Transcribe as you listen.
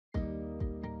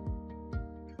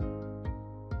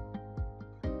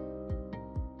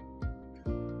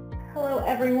Hello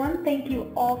everyone, thank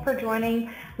you all for joining.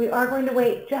 We are going to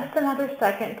wait just another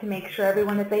second to make sure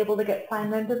everyone is able to get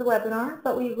signed into the webinar,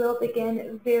 but we will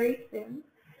begin very soon.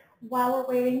 While we're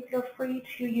waiting, feel free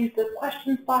to use the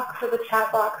questions box or the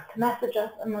chat box to message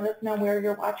us and let us know where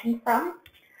you're watching from.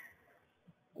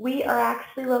 We are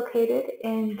actually located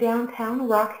in downtown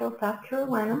Rock Hill, South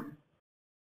Carolina.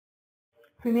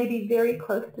 We may be very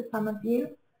close to some of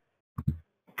you.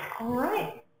 All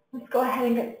right. Let's go ahead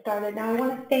and get started. Now I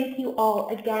want to thank you all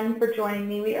again for joining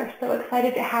me. We are so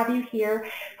excited to have you here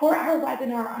for our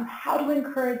webinar on how to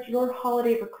encourage your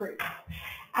holiday recruits.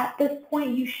 At this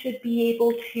point, you should be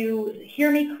able to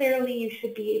hear me clearly. You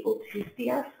should be able to see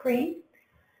our screen.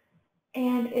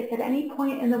 And if at any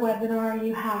point in the webinar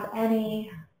you have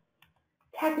any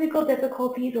technical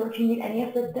difficulties or if you need any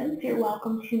assistance, you're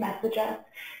welcome to message us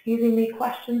using the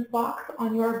questions box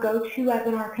on your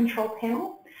GoToWebinar control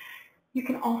panel. You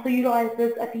can also utilize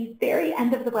this at the very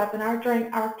end of the webinar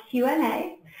during our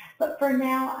Q&A, but for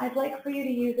now, I'd like for you to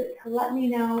use it to let me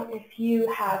know if you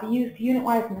have used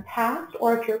UnitWise in the past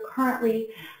or if you're currently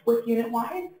with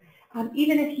UnitWise.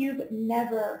 Even if you've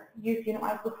never used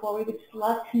UnitWise before, we would just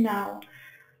love to know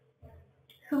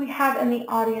who we have in the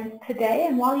audience today.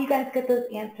 And while you guys get those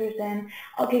answers in,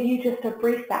 I'll give you just a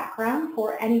brief background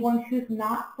for anyone who's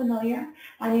not familiar.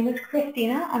 My name is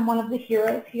Christina. I'm one of the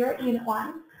heroes here at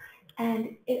UnitWise.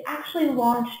 And it actually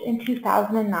launched in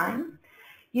 2009.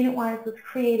 UnitWise was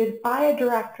created by a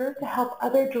director to help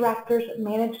other directors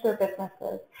manage their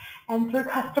businesses. And through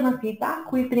customer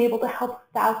feedback, we've been able to help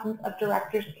thousands of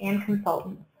directors and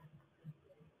consultants.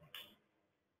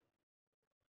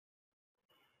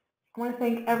 I want to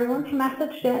thank everyone who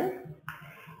messaged in,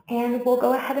 and we'll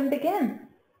go ahead and begin.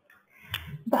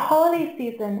 The holiday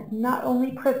season not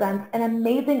only presents an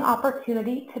amazing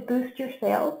opportunity to boost your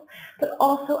sales, but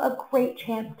also a great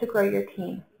chance to grow your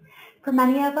team. For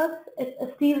many of us, it's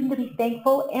a season to be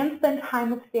thankful and spend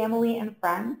time with family and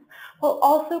friends, while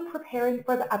also preparing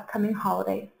for the upcoming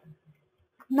holidays.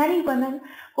 Many women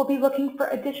will be looking for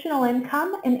additional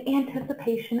income in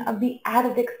anticipation of the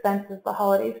added expenses the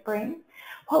holidays bring,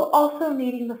 while also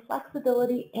needing the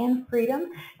flexibility and freedom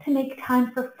to make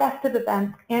time for festive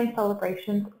events and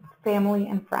celebrations with family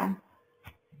and friends.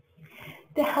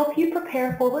 To help you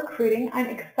prepare for recruiting, I'm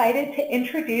excited to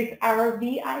introduce our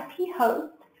VIP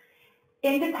host,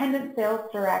 Independent Sales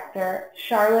Director,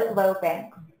 Charlotte Lowe.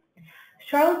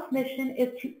 Charlotte's mission is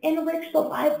to enrich the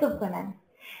lives of women.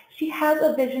 She has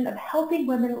a vision of helping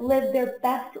women live their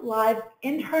best lives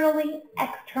internally,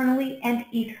 externally, and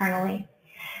eternally.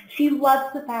 She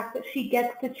loves the fact that she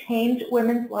gets to change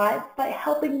women's lives by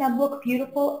helping them look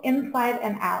beautiful inside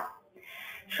and out.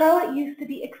 Charlotte used to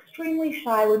be extremely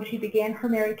shy when she began her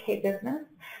Mary Kay business,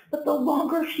 but the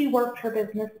longer she worked her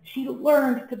business, she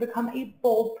learned to become a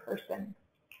bold person.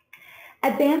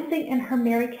 Advancing in her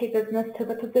Mary Kay business to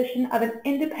the position of an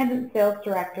independent sales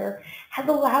director has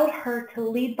allowed her to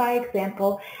lead by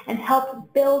example and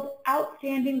help build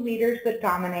outstanding leaders that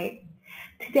dominate.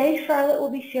 Today, Charlotte will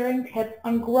be sharing tips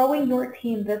on growing your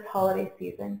team this holiday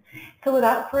season. So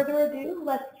without further ado,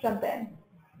 let's jump in.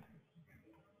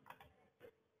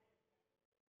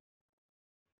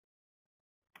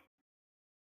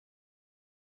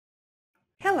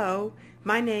 Hello,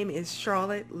 my name is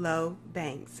Charlotte Lowe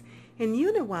Banks, and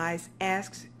UnitWise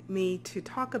asks me to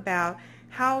talk about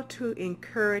how to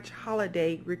encourage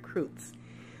holiday recruits.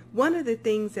 One of the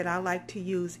things that I like to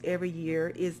use every year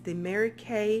is the Mary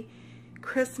Kay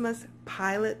Christmas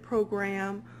Pilot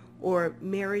Program or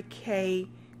Mary Kay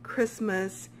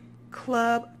Christmas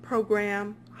Club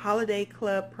Program, Holiday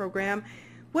Club Program,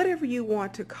 whatever you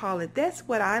want to call it. That's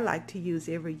what I like to use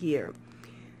every year.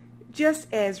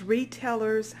 Just as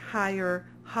retailers hire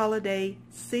holiday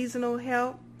seasonal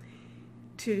help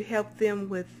to help them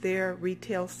with their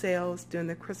retail sales during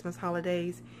the Christmas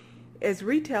holidays, as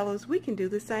retailers we can do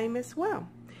the same as well.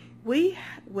 We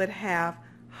would have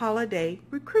holiday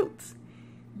recruits.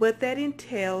 What that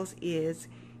entails is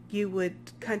you would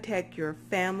contact your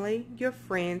family, your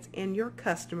friends, and your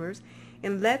customers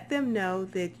and let them know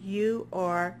that you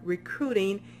are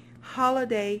recruiting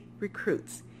holiday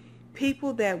recruits.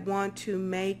 People that want to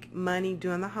make money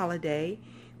during the holiday.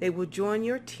 They will join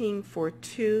your team for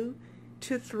 2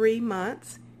 to 3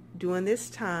 months during this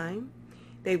time.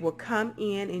 They will come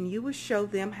in and you will show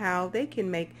them how they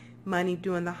can make money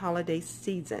during the holiday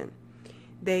season.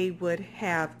 They would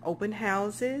have open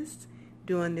houses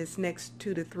during this next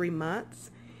 2 to 3 months.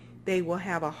 They will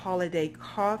have a holiday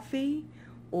coffee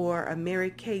or a Mary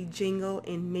Kay Jingle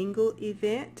and Mingle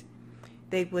event.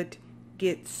 They would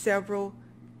get several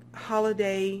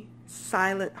holiday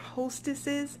silent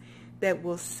hostesses that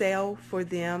will sell for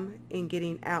them in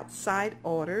getting outside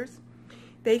orders.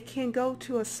 They can go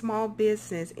to a small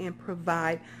business and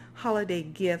provide holiday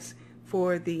gifts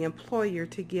for the employer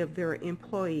to give their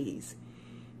employees.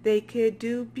 They could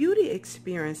do beauty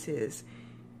experiences,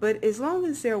 but as long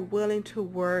as they're willing to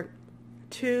work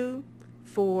 2,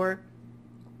 4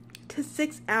 to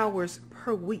 6 hours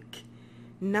per week,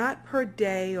 not per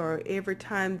day or every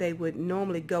time they would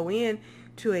normally go in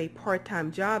to a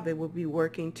part-time job, they would be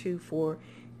working 2, 4,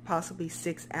 possibly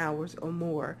 6 hours or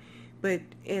more. But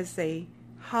as a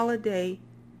holiday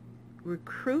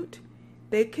recruit,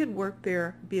 they could work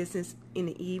their business in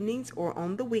the evenings or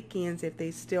on the weekends if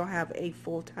they still have a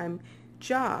full-time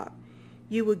job.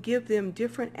 You would give them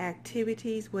different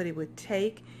activities, what it would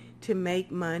take to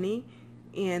make money,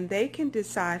 and they can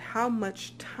decide how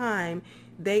much time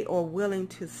they are willing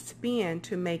to spend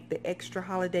to make the extra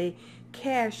holiday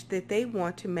cash that they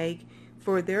want to make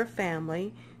for their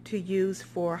family to use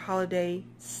for holiday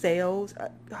sales,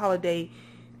 holiday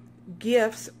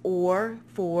gifts, or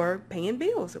for paying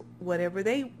bills, whatever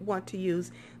they want to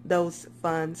use those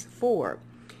funds for.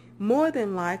 More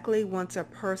than likely, once a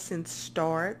person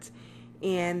starts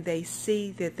and they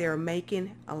see that they're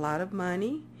making a lot of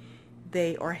money,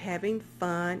 they are having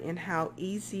fun and how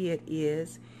easy it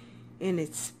is, and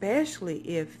especially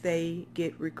if they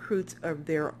get recruits of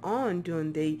their own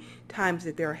during the times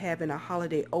that they're having a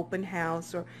holiday open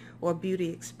house or beauty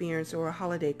experience or a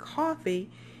holiday coffee,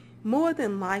 more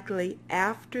than likely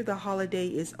after the holiday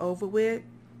is over with,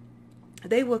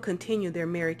 they will continue their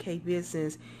Mary Kay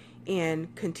business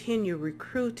and continue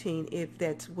recruiting if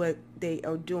that's what they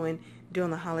are doing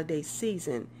during the holiday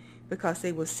season, because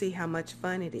they will see how much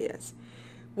fun it is.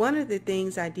 One of the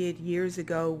things I did years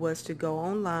ago was to go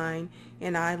online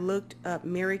and I looked up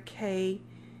Mary Kay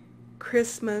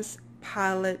Christmas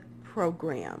Pilot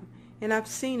Program, and I've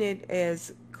seen it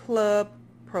as club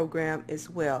program as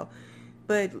well.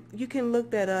 But you can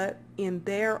look that up, and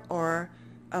there are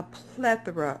a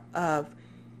plethora of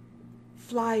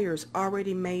flyers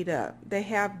already made up. They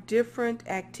have different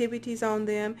activities on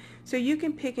them, so you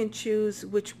can pick and choose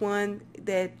which one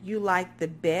that you like the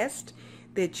best,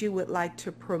 that you would like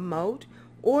to promote,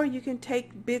 or you can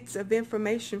take bits of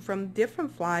information from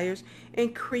different flyers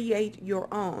and create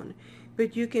your own.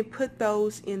 But you can put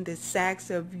those in the sacks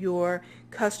of your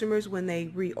customers when they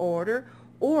reorder,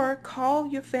 or call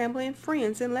your family and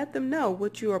friends and let them know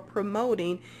what you are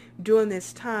promoting during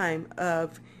this time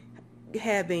of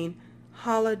having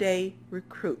holiday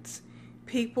recruits.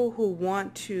 People who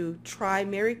want to try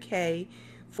Mary Kay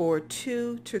for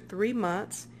 2 to 3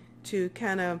 months to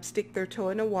kind of stick their toe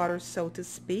in the water, so to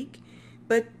speak,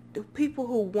 but people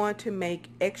who want to make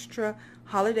extra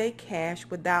holiday cash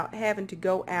without having to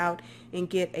go out and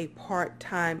get a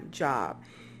part-time job,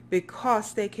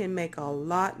 because they can make a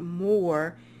lot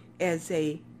more as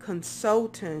a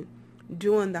consultant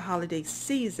during the holiday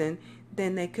season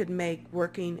than they could make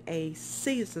working a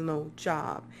seasonal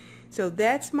job. So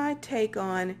that's my take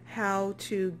on how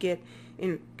to get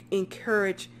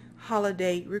encourage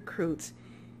holiday recruits.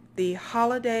 The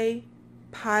holiday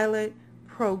pilot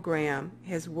program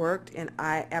has worked, and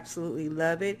I absolutely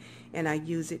love it, and I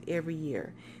use it every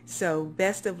year. So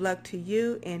best of luck to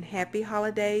you, and happy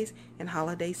holidays and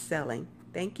holiday selling.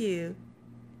 Thank you.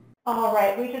 All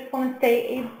right, we just want to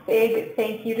say a big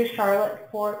thank you to Charlotte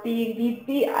for being the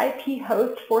VIP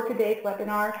host for today's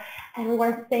webinar, and we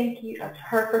want to thank you to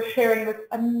her for sharing this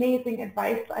amazing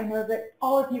advice. I know that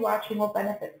all of you watching will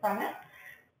benefit from it.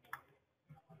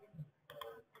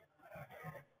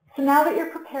 So now that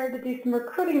you're prepared to do some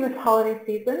recruiting this holiday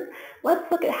season,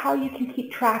 let's look at how you can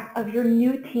keep track of your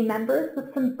new team members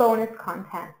with some bonus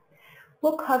content.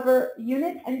 We'll cover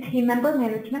unit and team member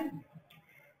management,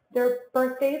 their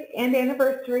birthdays and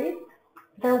anniversaries,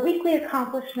 their weekly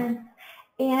accomplishments,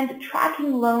 and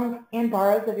tracking loans and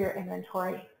borrows of your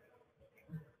inventory.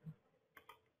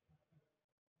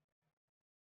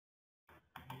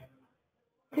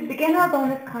 To begin our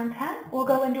bonus content, we'll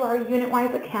go into our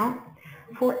UnitWise account.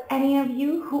 For any of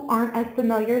you who aren't as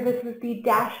familiar, this is the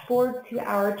dashboard to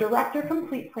our Director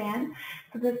Complete plan.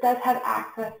 So this does have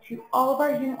access to all of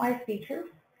our UnitWise features.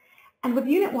 And with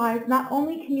UnitWise, not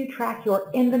only can you track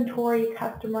your inventory,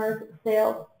 customers,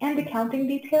 sales, and accounting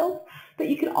details, but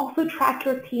you can also track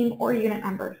your team or unit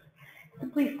members.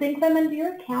 Simply sync them into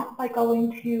your account by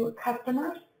going to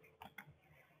Customers,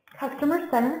 Customer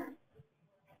Center,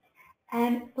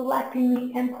 and selecting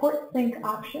the Import Sync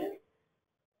option,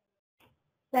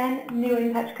 then New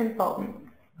and Touch Consultants.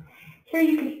 Here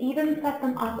you can even set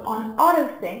them up on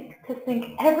auto sync to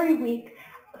sync every week,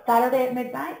 Saturday at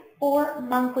midnight, or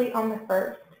monthly on the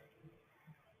 1st.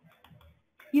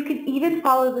 You can even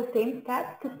follow the same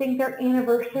steps to sync their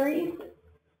anniversaries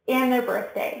and their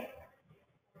birthday.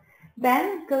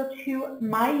 Then go to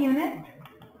My Unit,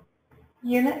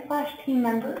 Unit/Team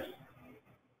Members,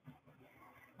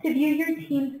 to view your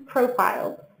team's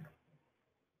profiles.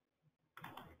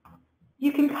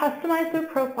 You can customize their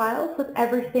profiles with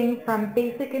everything from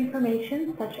basic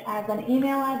information such as an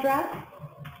email address,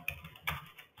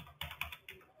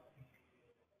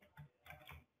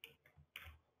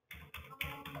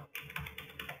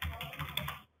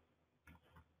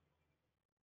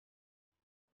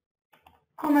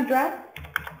 home address,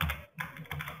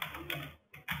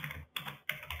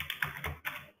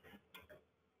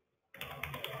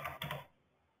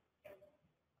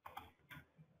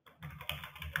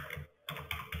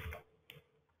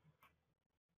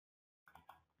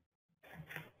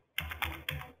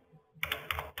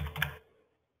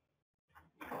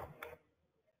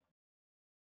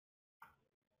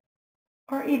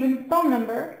 or even phone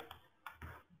number,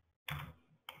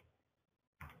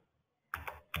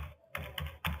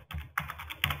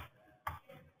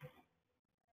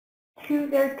 to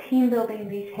their team building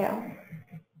details.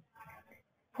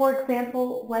 For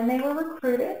example, when they were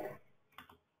recruited,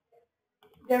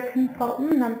 their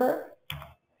consultant number,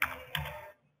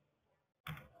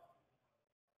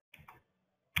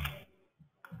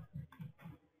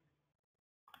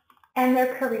 and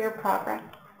their career progress.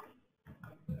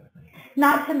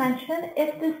 Not to mention,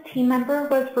 if this team member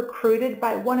was recruited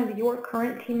by one of your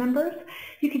current team members,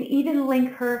 you can even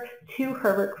link her to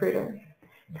her recruiter.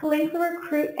 To link the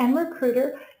recruit and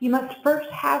recruiter, you must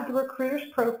first have the recruiter's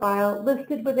profile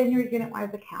listed within your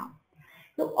UnitWise account.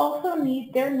 You'll also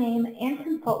need their name and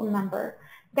consultant number.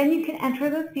 Then you can enter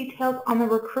those details on the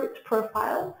recruit's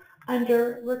profile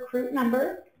under recruit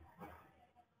number,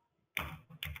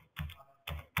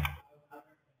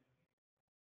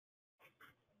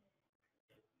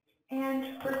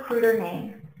 and recruiter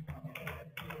name.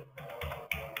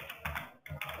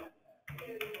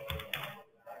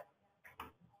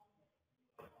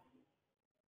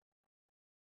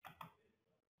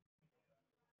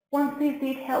 Once these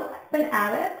details have been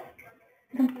added,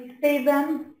 simply save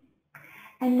them.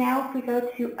 And now if we go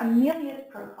to Amelia's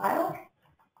profile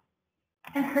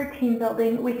and her team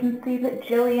building, we can see that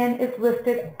Jillian is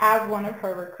listed as one of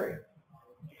her recruits.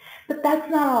 But that's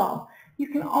not all. You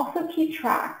can also keep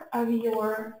track of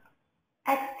your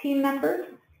ex-team members,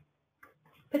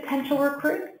 potential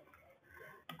recruits,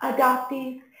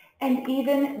 adoptees, and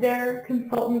even their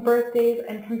consultant birthdays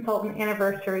and consultant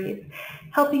anniversaries,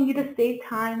 helping you to save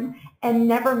time and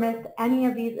never miss any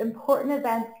of these important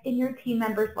events in your team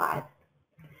members' lives.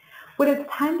 When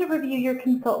it's time to review your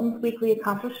consultant's weekly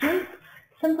accomplishments,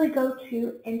 simply go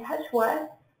to UnitWise,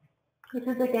 which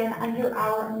is again under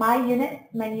our My Unit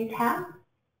menu tab.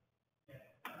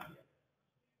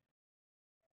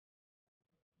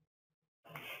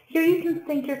 Here you can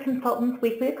sync your consultant's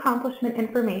weekly accomplishment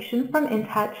information from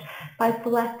InTouch by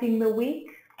selecting the week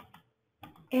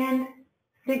and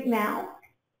Sync Now,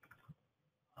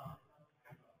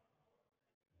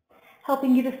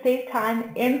 helping you to save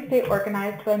time and stay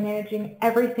organized by managing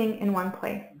everything in one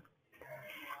place.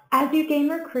 As you gain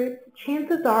recruits,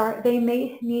 chances are they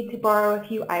may need to borrow a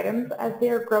few items as they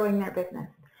are growing their business.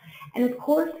 And of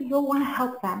course, you'll want to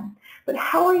help them. But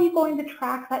how are you going to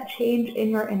track that change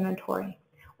in your inventory?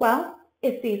 Well,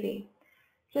 it's easy.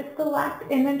 Just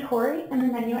select Inventory in the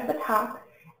menu at the top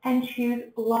and choose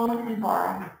Loan and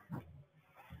Borrow.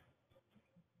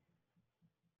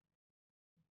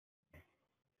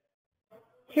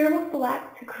 Here we'll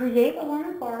select to create a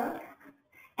loan and borrow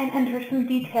and enter some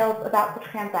details about the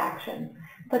transaction,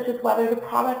 such as whether the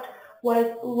product was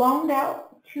loaned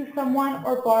out to someone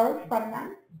or borrowed from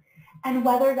them, and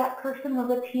whether that person was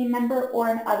a team member or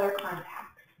an other contact.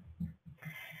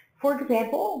 For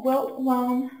example, we'll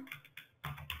loan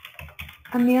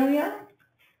Amelia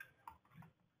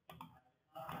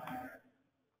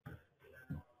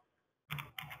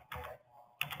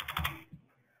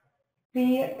the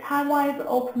UnitWise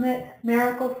Ultimate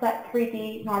Miracle Set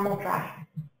 3D Normal Dry.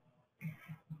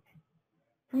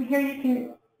 From here you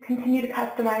can continue to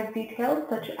customize details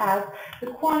such as the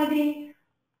quantity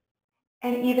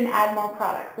and even add more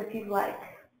products if you'd like.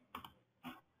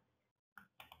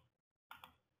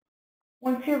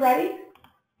 Once you're ready,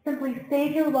 simply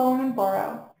save your loan and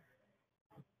borrow.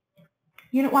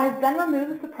 UnitWise then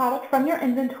removes the product from your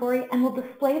inventory and will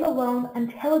display the loan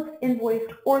until it's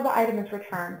invoiced or the item is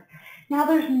returned. Now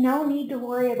there's no need to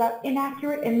worry about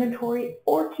inaccurate inventory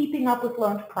or keeping up with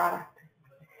loaned product.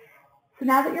 So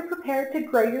now that you're prepared to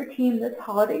grow your team this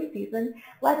holiday season,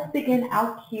 let's begin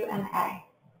our Q&A.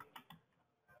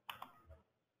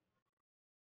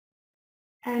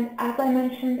 And as I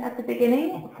mentioned at the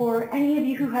beginning, for any of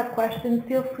you who have questions,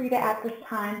 feel free to at this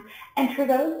time enter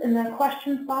those in the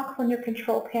questions box on your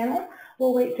control panel.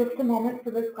 We'll wait just a moment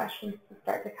for those questions to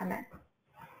start to come in.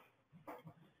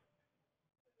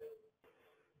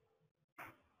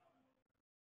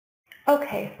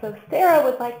 Okay, so Sarah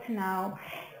would like to know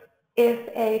if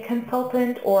a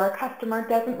consultant or a customer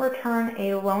doesn't return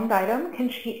a loaned item, can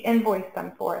she invoice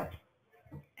them for it?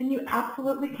 And you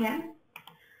absolutely can.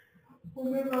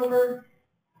 We'll move over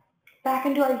back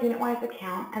into our UnitWise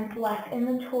account and select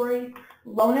Inventory,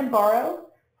 Loan and Borrow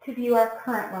to view our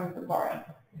current loans and borrows.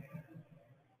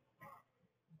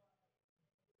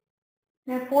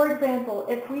 Now, for example,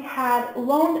 if we had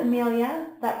loaned Amelia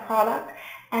that product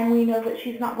and we know that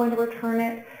she's not going to return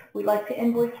it, we'd like to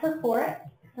invoice her for it,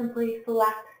 simply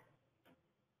select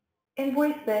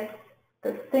Invoice This,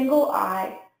 the single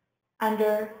I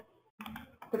under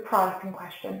the product in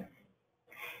question.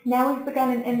 Now we've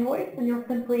begun an invoice, and you'll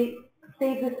simply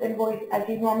save this invoice as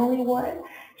you normally would,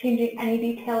 changing any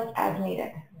details as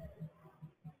needed.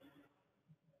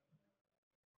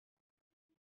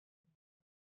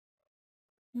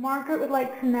 Margaret would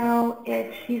like to know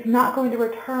if she's not going to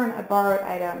return a borrowed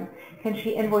item, can she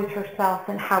invoice herself,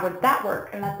 and how would that work?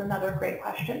 And that's another great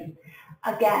question.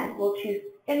 Again, we'll choose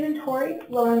Inventory,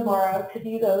 Loan and Borrow to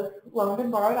view those loaned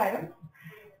and borrowed items.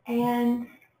 And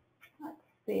let's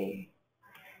see.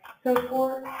 So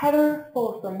for Heather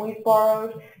Folsom, we've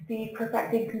borrowed the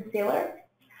Perfecting Concealer.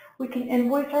 We can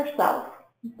invoice ourselves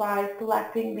by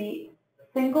selecting the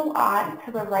single I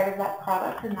to the right of that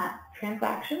product in that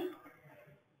transaction.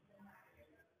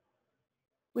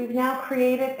 We've now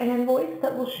created an invoice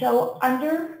that will show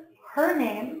under her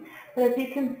name, but as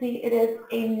you can see, it is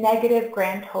a negative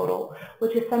grand total,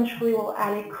 which essentially will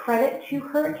add a credit to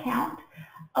her account,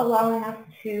 allowing us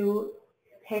to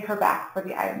pay her back for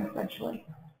the item essentially.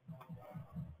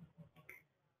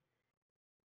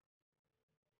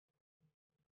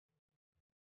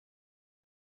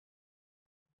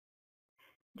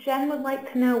 Jen would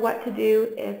like to know what to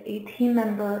do if a team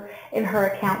member in her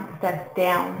account steps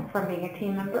down from being a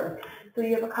team member. So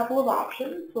you have a couple of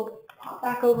options. We'll pop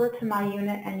back over to My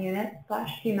Unit and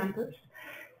Unit/team members.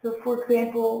 So for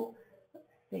example, let's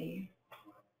see,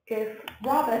 if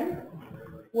Robin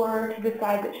were to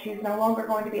decide that she's no longer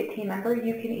going to be a team member,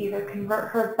 you can either convert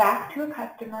her back to a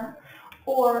customer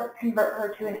or convert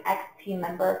her to an ex-team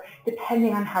member,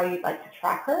 depending on how you'd like to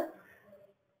track her.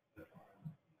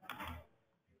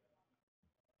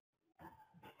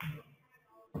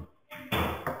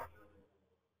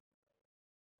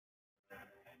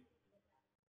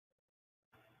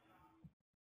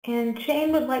 And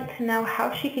Jane would like to know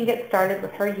how she can get started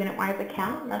with her UnitWise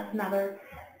account, and that's another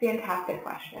fantastic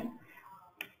question.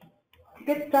 To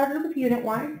get started with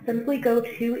UnitWise, simply go to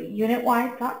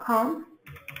UnitWise.com.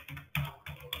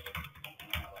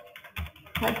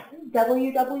 That's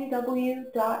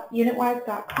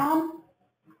www.unitwise.com.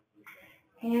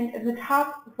 And in the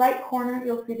top right corner,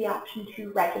 you'll see the option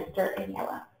to register in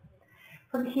yellow.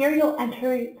 From here, you'll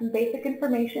enter some basic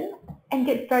information and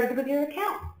get started with your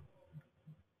account.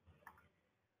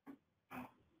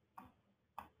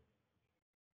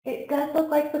 It does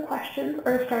look like the questions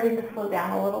are starting to slow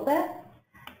down a little bit.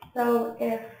 So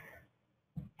if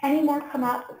any more come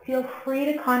up, feel free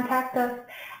to contact us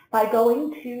by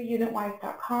going to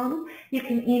unitwise.com. You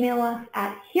can email us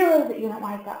at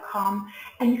heroes@unitwise.com,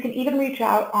 and you can even reach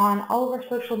out on all of our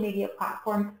social media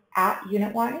platforms at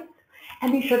UnitWise.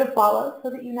 And be sure to follow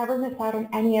so that you never miss out on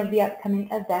any of the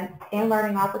upcoming events and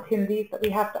learning opportunities that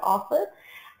we have to offer.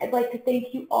 I'd like to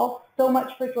thank you all so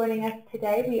much for joining us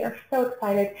today. We are so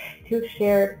excited to have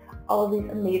shared all of these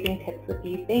amazing tips with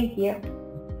you. Thank you.